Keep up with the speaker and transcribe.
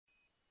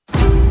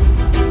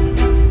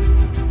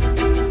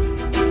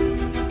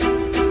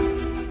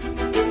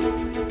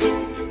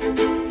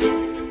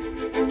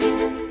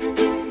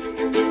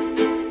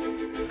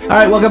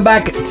right, welcome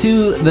back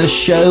to the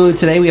show.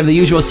 Today we have the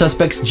usual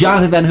suspects.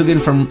 Jonathan Van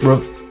Hoogen from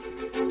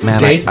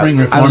Dayspring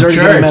Reformed I was already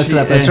Church. Mess it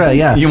up. That's right,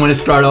 yeah. You want to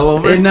start all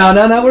over?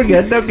 No, we're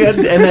good. No, good.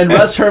 And then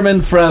Russ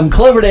Herman from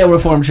Cloverdale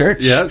Reformed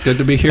Church. Yeah, good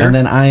to be here. And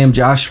then I am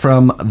Josh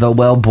from the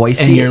Well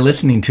Boise. And you're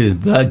listening to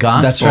The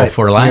Gospel That's right.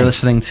 for Life. You're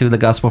listening to The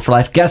Gospel for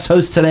Life. Guest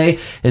host today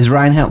is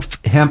Ryan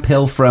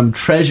Hemphill from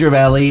Treasure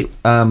Valley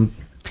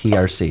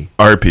PRC.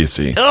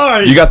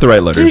 RPC. You got the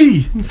right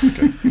letters.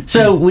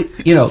 So,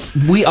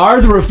 we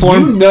are the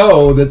Reformed. You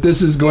know that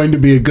this is going to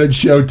be a good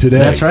show today.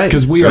 That's right.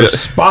 Because we are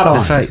spot on.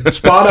 That's right.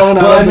 Spot on.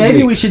 Well,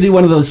 maybe we should do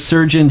one of those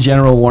Surgeon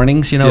General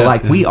warnings.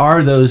 We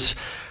are those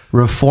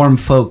Reformed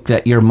folk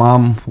that your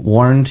mom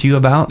warned you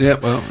about. Yeah,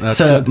 well, that's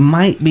so good. it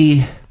might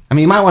be,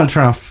 you might want to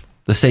turn off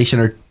the station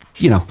or,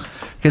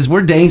 because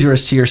we're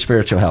dangerous to your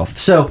spiritual health.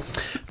 So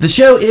the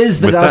show is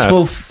the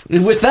gospel.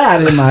 With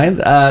that in mind,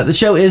 the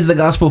show is the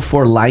gospel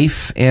for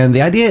life. And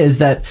the idea is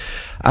that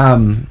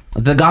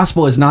the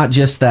gospel is not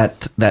just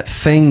that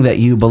thing that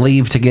you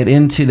believe to get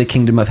into the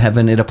kingdom of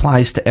heaven. It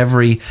applies to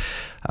every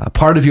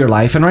part of your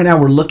life. And right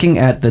now we're looking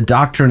at the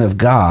doctrine of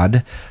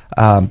God,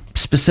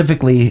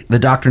 specifically the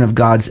doctrine of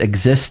God's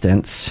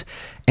existence.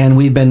 And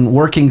we've been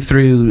working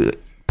through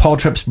Paul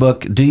Tripp's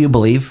book, Do You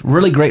Believe?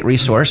 Really great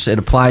resource. It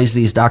applies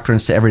these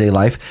doctrines to everyday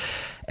life.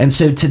 And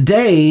so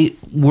today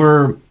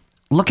we're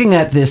looking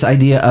at this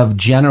idea of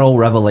general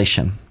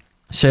revelation.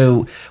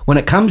 So when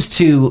it comes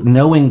to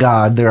knowing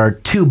God, there are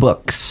two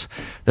books.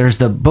 There's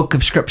the book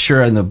of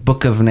Scripture and the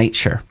book of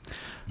nature.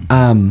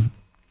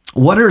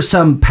 What are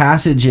some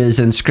passages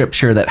in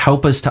Scripture that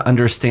help us to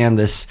understand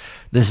this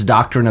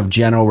doctrine of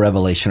general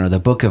revelation or the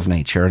book of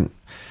nature?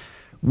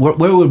 Where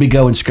would we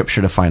go in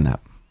Scripture to find that?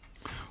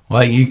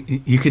 Well,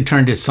 you could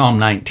turn to Psalm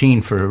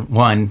 19 for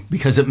one,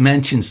 because it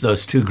mentions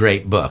those two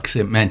great books.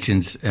 It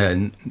mentions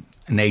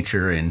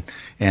nature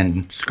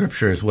and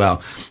Scripture as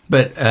well.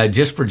 But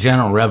just for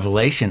general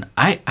revelation,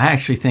 I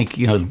actually think,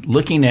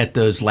 looking at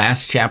those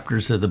last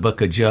chapters of the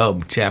book of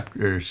Job,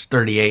 chapters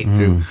 38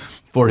 through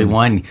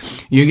 41,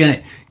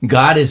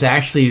 God is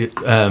actually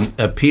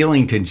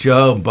appealing to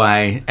Job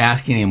by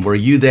asking him, were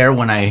you there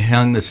when I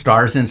hung the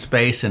stars in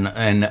space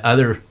and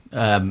other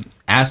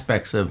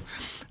aspects of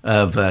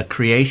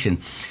creation?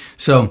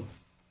 So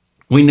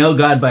we know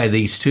God by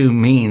these two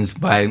means,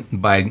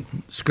 by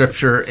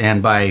Scripture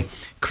and by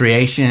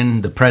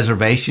creation, the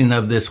preservation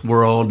of this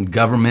world,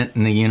 government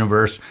in the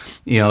universe,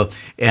 our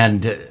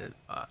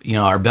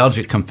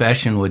Belgic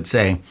confession would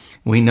say,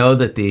 we know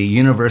that the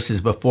universe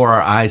is before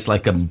our eyes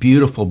like a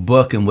beautiful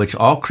book in which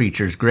all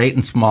creatures, great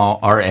and small,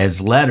 are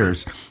as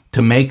letters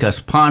to make us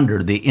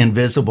ponder the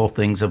invisible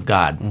things of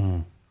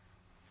God.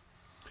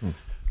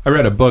 I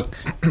read a book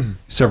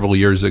several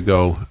years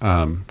ago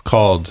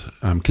called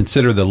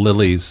Consider the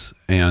Lilies,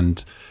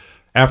 and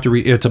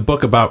it's a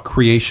book about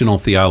creational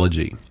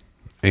theology.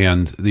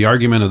 And the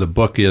argument of the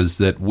book is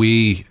that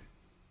we,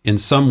 in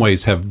some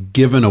ways, have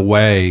given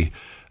away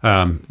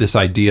this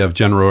idea of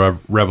general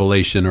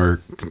revelation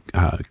or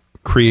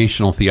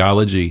creational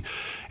theology.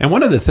 And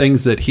one of the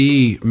things that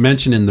he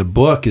mentioned in the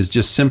book is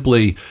just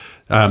simply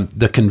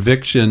the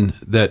conviction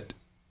that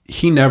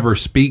he never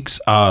speaks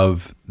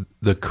of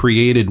the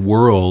created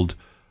world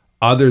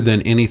other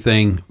than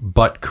anything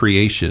but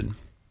creation.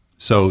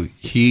 So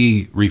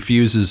he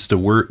refuses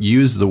to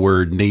use the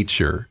word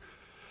nature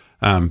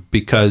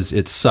because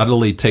it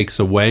subtly takes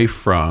away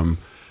from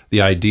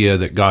the idea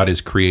that God is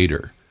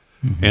creator.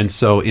 Mm-hmm. And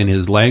so in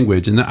his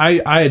language, and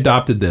I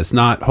adopted this,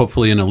 not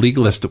hopefully in a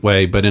legalist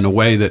way, but in a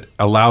way that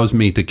allows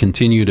me to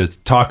continue to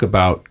talk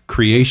about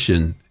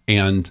creation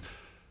and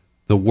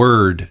the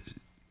word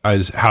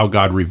as how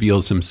God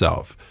reveals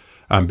himself,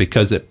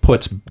 because it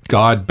puts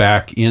God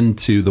back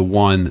into the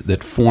one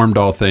that formed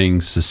all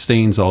things,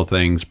 sustains all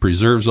things,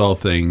 preserves all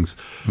things.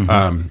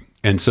 Mm-hmm.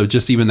 And so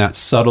just even that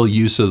subtle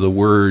use of the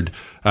word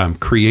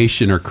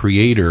creation or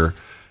creator,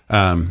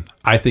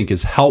 I think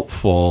is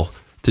helpful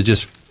to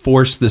just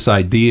force this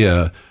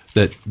idea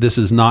that this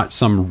is not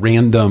some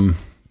random,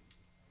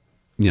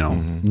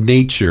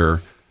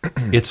 nature.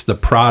 It's the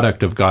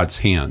product of God's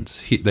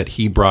hands that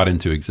he brought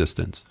into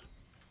existence.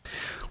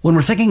 When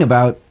we're thinking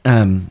about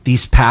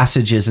these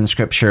passages in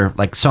Scripture,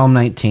 like Psalm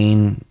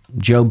 19,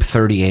 Job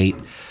 38,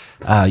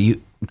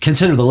 you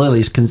consider the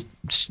lilies,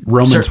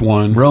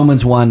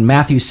 Romans 1,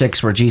 Matthew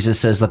 6, where Jesus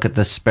says, look at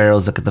the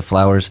sparrows, look at the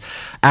flowers,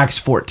 Acts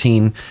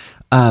 14,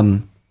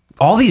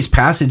 all these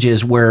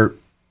passages where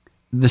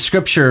the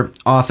Scripture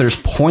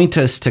authors point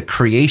us to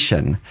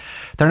creation.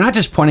 They're not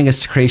just pointing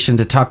us to creation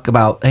to talk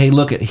about, hey,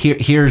 look at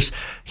here's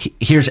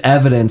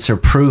evidence or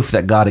proof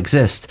that God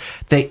exists.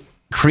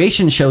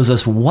 Creation shows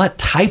us what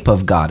type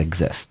of God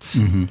exists.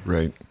 Mm-hmm.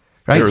 Right.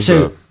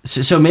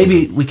 So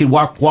maybe we could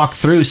walk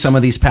through some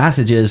of these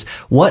passages.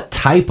 What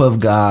type of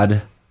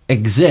God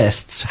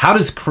exists? How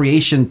does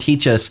creation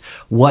teach us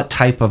what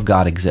type of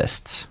God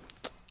exists?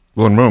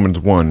 Well, in Romans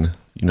 1,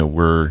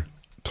 we're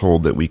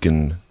told that we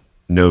can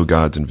know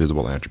God's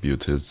invisible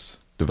attributes, his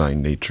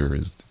divine nature,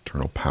 his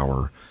eternal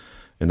power.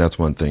 And that's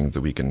one thing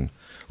that we can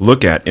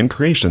look at in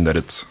creation, that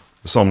it's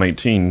Psalm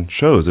 19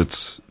 shows,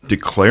 it's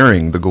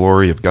declaring the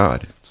glory of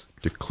God. It's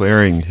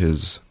declaring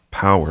his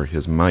power,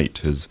 his might,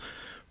 his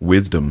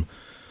wisdom.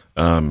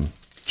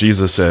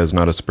 Jesus says,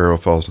 not a sparrow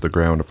falls to the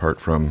ground apart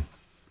from,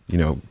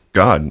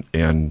 God,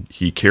 and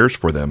he cares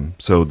for them.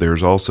 So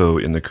there's also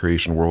in the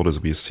creation world, as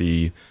we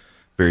see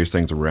various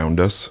things around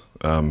us,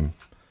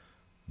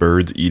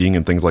 birds eating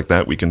and things like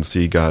that, we can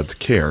see God's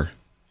care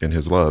and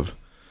his love.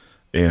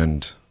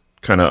 And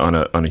kind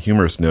of on a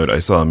humorous note, I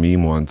saw a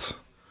meme once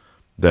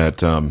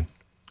that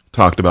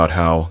talked about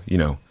how,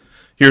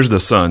 here's the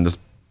sun, this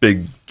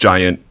big,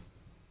 giant,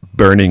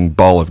 burning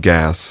ball of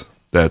gas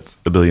that's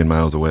 1 billion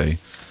miles away.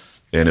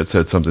 And it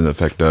said something to the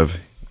effect of,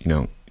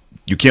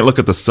 you can't look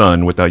at the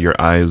sun without your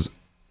eyes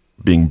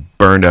being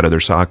burned out of their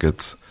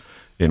sockets,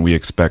 and we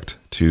expect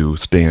to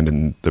stand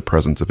in the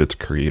presence of its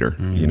creator.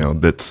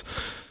 That's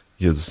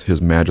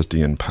his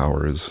majesty and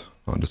power is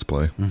on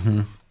display.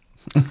 Mm-hmm.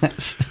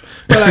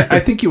 But I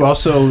think you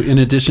also, in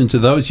addition to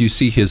those, you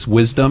see his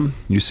wisdom,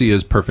 you see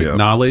his perfect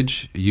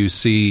knowledge, you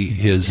see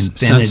his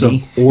infinity. sense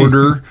of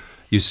order,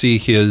 you see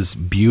his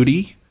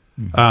beauty.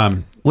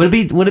 Would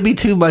it be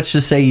too much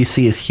to say you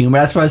see his humor?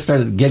 That's why I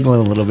started giggling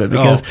a little bit,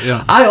 because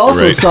I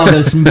also Right. saw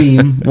this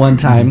meme one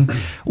time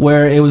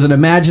where it was an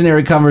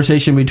imaginary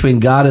conversation between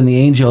God and the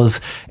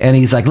angels, and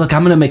he's like, look,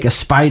 I'm going to make a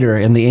spider,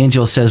 and the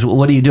angel says, well,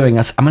 what are you doing?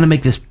 I'm going to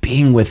make this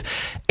being with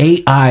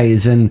 8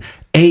 eyes and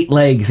 8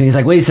 legs, and he's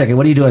like, wait a second,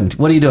 what are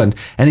you doing?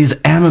 And he's,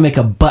 I'm going to make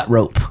a butt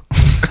rope.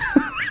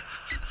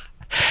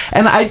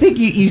 And I think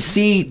you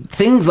see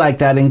things like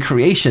that in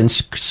creation,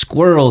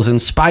 squirrels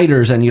and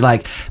spiders, and you're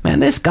like, man,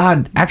 this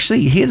God,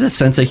 actually, he has a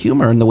sense of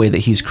humor in the way that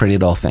he's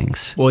created all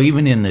things. Well,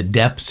 even in the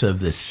depths of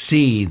the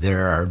sea,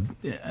 there are,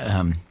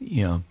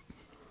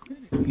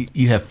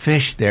 you have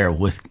fish there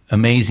with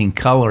amazing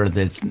color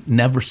that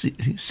never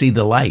see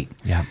the light.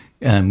 Yeah.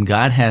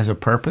 God has a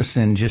purpose,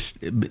 and just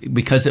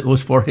because it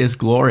was for his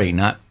glory,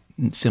 not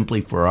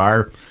simply for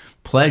our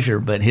pleasure,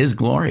 but his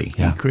glory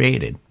he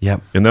created.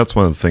 Yep. And that's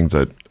one of the things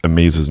that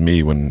amazes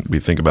me when we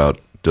think about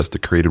just the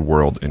created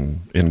world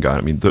in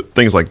God. I mean,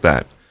 things like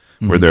that,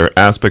 where there are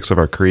aspects of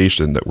our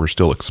creation that we're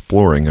still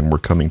exploring and we're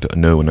coming to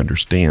know and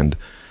understand,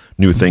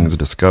 new things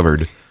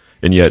discovered,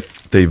 and yet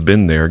they've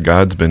been there.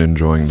 God's been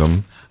enjoying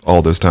them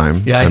all this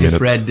time. Yeah, I just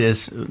read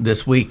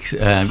this week.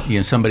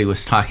 Somebody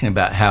was talking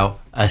about how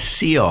a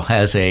seal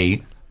has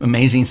a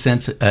amazing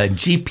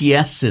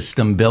GPS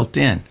system built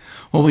in.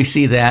 Well, we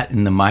see that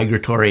in the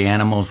migratory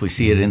animals. We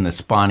see it in the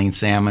spawning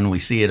salmon. We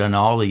see it in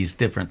all these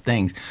different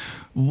things.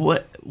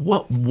 What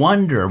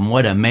wonder and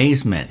what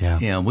amazement!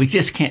 Yeah. We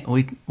just can't.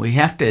 We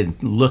have to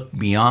look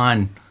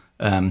beyond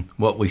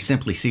what we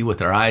simply see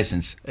with our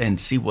eyes and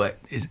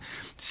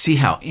see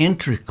how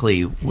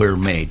intricately we're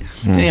made.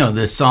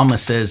 The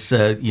psalmist says,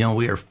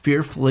 we are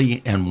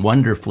fearfully and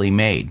wonderfully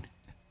made.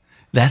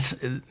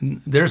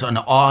 There's an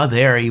awe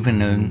there,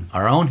 even in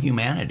our own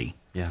humanity.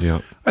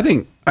 Yeah. I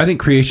think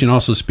creation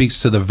also speaks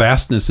to the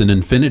vastness and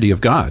infinity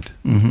of God.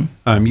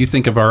 Mm-hmm. You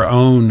think of our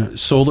own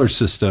solar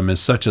system as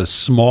such a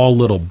small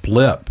little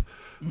blip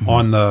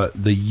on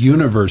the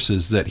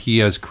universes that he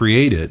has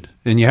created,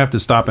 and you have to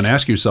stop and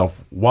ask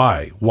yourself,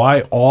 why?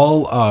 Why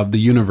all of the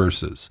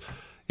universes?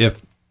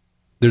 If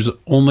there's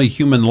only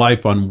human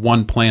life on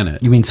one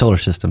planet. You mean solar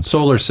systems?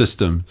 Solar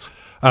system.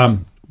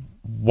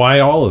 Why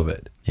all of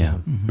it? Yeah.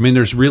 I mean,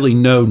 there's really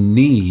no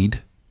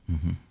need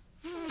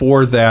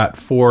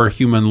for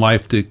human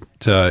life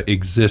to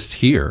exist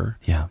here.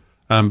 Yeah.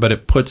 But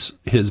it puts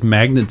his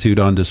magnitude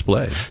on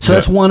display. So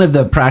that's one of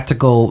the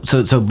practical.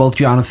 So both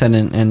Jonathan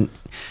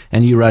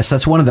and you, Russ,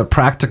 that's one of the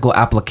practical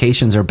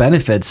applications or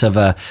benefits of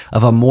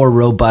a more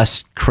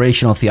robust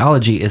creational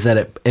theology, is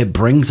that it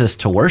brings us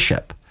to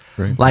worship.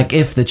 Right. Like,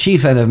 if the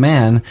chief end of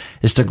man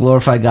is to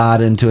glorify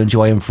God and to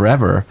enjoy him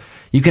forever,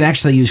 you can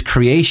actually use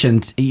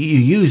creation. You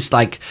use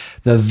like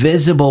the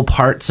visible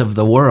parts of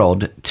the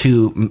world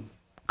to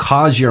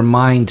cause your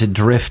mind to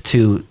drift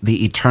to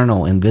the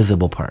eternal,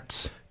 invisible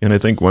parts. And I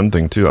think one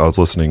thing too, I was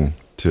listening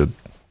to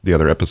the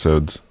other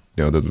episodes,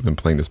 that have been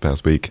playing this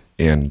past week,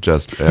 and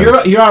just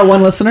as, You're our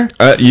one listener?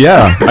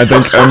 yeah, I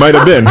think I might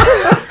have been.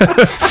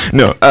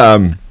 No,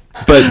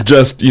 but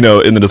just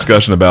in the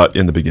discussion about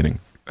in the beginning.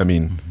 I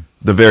mean,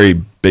 the very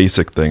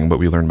basic thing, what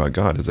we learn about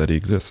God is that he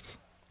exists.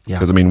 Yeah.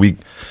 Because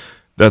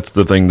that's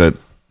the thing that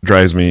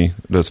drives me.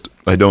 Just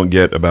I don't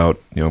get about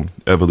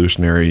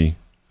evolutionary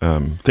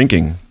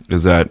thinking,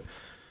 is that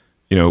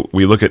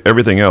we look at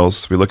everything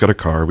else. We look at a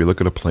car, we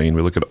look at a plane,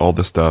 we look at all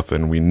this stuff,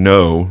 and we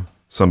know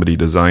somebody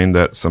designed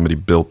that, somebody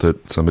built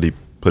it, somebody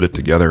put it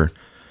together,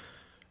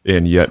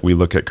 and yet we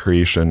look at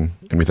creation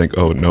and we think,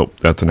 oh, nope,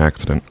 that's an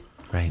accident.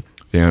 Right.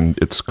 And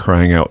it's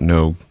crying out,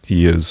 no,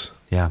 he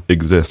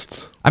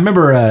exists. I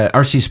remember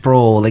R.C.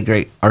 Sproul, the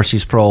great R.C.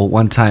 Sproul,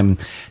 one time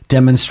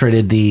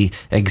demonstrated the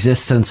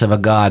existence of a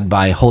God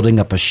by holding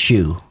up a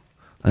shoe.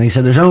 And he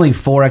said there's only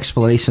 4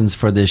 explanations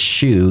for this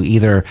shoe.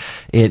 Either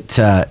it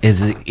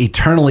is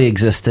eternally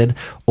existed,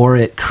 or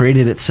it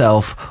created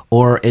itself,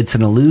 or it's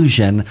an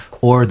illusion,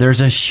 or there's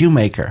a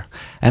shoemaker.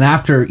 And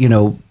after,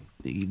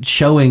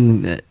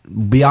 showing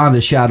beyond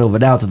a shadow of a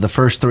doubt that the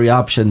first three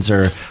options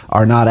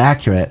are not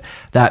accurate.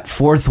 That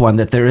fourth one,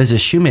 that there is a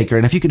shoemaker,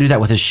 and if you could do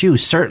that with a shoe,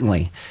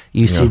 certainly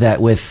you see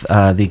that with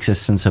the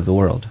existence of the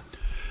world.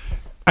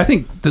 I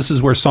think this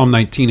is where Psalm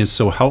 19 is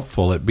so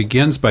helpful. It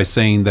begins by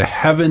saying, "The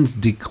heavens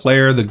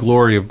declare the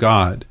glory of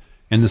God,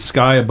 and the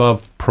sky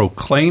above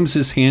proclaims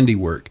his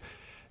handiwork.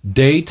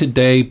 Day to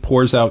day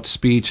pours out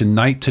speech, and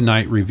night to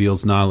night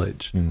reveals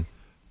knowledge."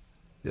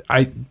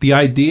 The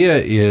idea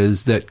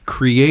is that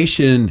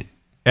creation,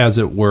 as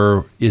it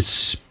were, is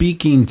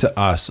speaking to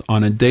us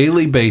on a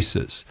daily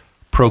basis,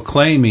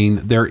 proclaiming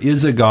there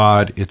is a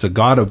God. It's a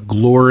God of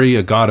glory,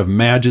 a God of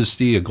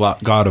majesty, a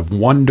God of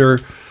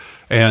wonder.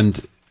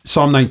 And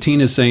Psalm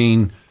 19 is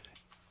saying,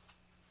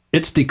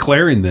 it's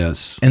declaring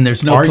this. And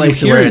there's no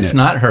place where it's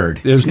not heard.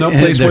 There's no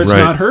place where it's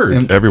not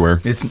heard.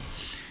 Everywhere. It's,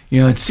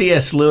 and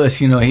C.S. Lewis,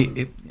 he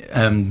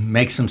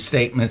makes some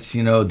statements,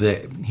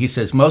 that he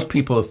says most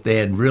people, if they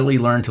had really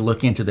learned to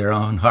look into their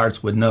own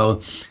hearts, would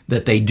know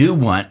that they do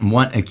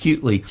want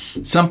acutely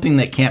something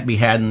that can't be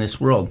had in this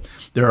world.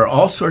 There are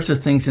all sorts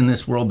of things in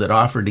this world that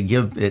offer to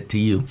give it to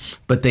you,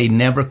 but they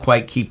never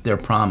quite keep their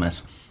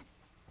promise.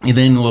 And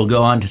then we'll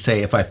go on to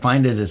say, if I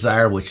find a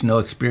desire which no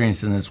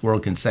experience in this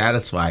world can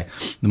satisfy,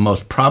 the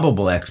most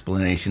probable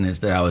explanation is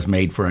that I was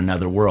made for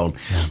another world.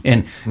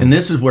 Yeah. And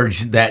this is where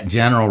that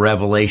general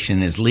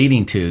revelation is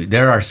leading to.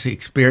 There are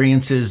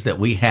experiences that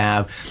we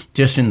have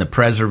just in the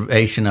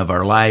preservation of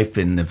our life,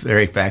 and the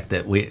very fact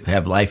that we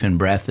have life and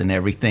breath and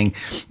everything.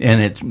 And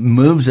it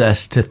moves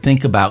us to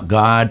think about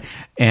God,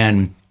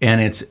 and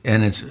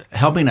it's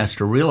helping us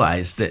to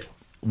realize that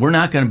we're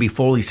not going to be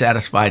fully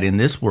satisfied in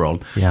this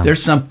world. Yeah.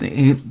 There's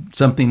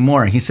something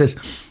more. He says,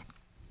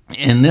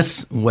 in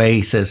this way,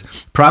 he says,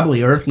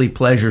 probably earthly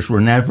pleasures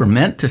were never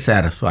meant to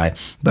satisfy,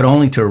 but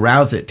only to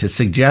arouse it, to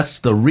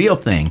suggest the real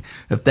thing.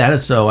 If that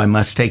is so, I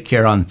must take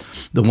care, on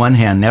the one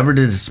hand, never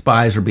to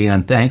despise or be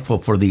unthankful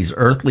for these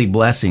earthly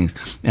blessings,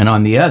 and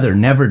on the other,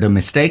 never to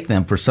mistake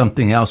them for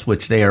something else,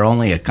 which they are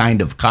only a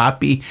kind of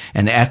copy,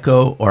 an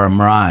echo, or a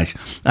mirage.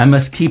 I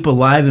must keep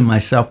alive in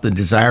myself the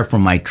desire for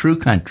my true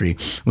country,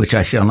 which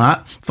I shall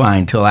not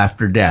find till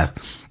after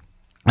death.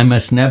 I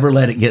must never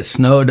let it get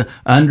snowed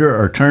under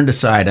or turned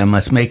aside. I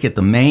must make it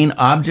the main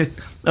object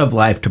of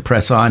life to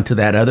press on to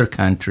that other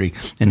country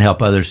and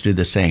help others do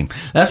the same.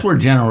 That's where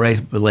general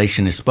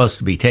revelation is supposed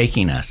to be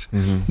taking us.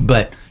 Mm-hmm.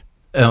 But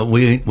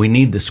we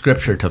need the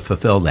scripture to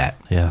fulfill that.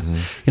 Yeah.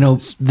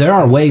 Mm-hmm. There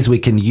are ways we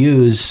can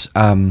use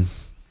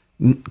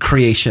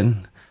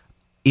creation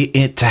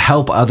to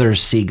help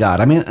others see God.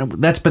 I mean,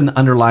 that's been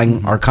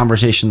underlying our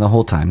conversation the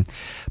whole time.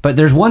 But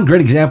there's one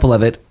great example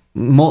of it,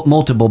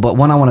 multiple, but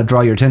one I want to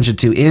draw your attention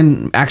to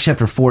in Acts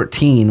chapter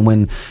 14,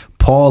 when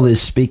Paul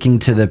is speaking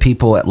to the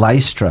people at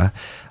Lystra.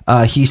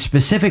 He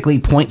specifically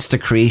points to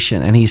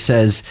creation, and he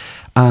says,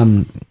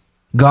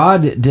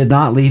 God did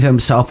not leave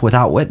himself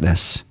without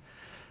witness.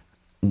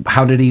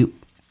 How did he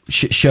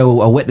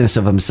show a witness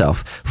of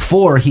himself?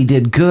 For he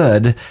did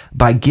good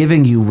by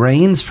giving you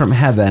rains from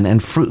heaven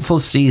and fruitful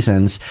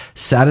seasons,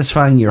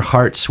 satisfying your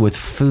hearts with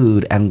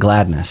food and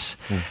gladness.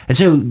 And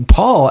so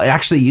Paul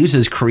actually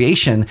uses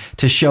creation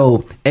to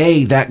show,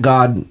 A, that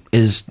God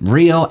is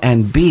real,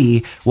 and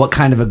B, what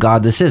kind of a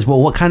God this is.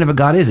 Well, what kind of a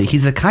God is he?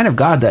 He's the kind of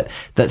God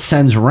that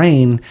sends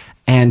rain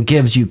and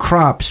gives you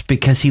crops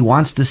because he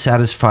wants to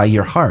satisfy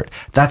your heart.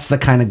 That's the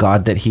kind of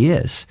God that he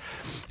is.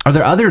 Are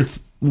there other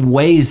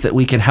ways that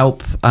we can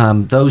help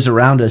those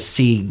around us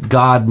see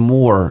God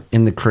more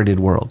in the created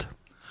world?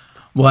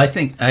 Well, I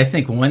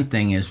think one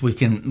thing is we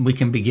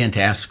can begin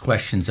to ask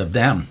questions of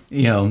them.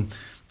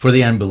 For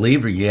the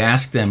unbeliever, you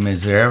ask them,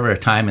 is there ever a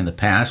time in the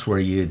past where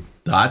you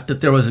thought that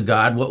there was a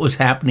God? What was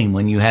happening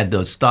when you had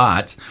those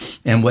thoughts,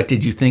 and what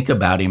did you think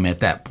about him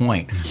at that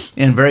point?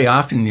 And very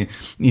often,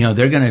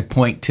 they're going to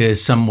point to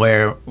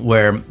somewhere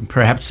where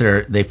perhaps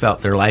they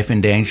felt their life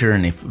in danger,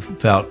 and they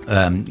felt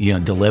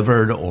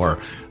delivered, or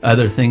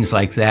other things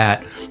like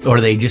that, or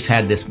they just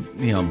had this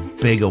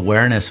big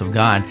awareness of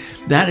God.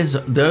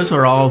 Those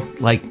are all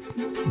like,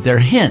 they're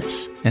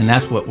hints, and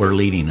that's what we're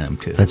leading them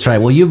to. That's right.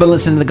 Well, you've been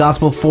listening to The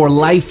Gospel for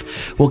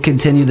Life. We'll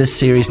continue this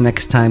series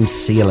next time.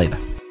 See you later.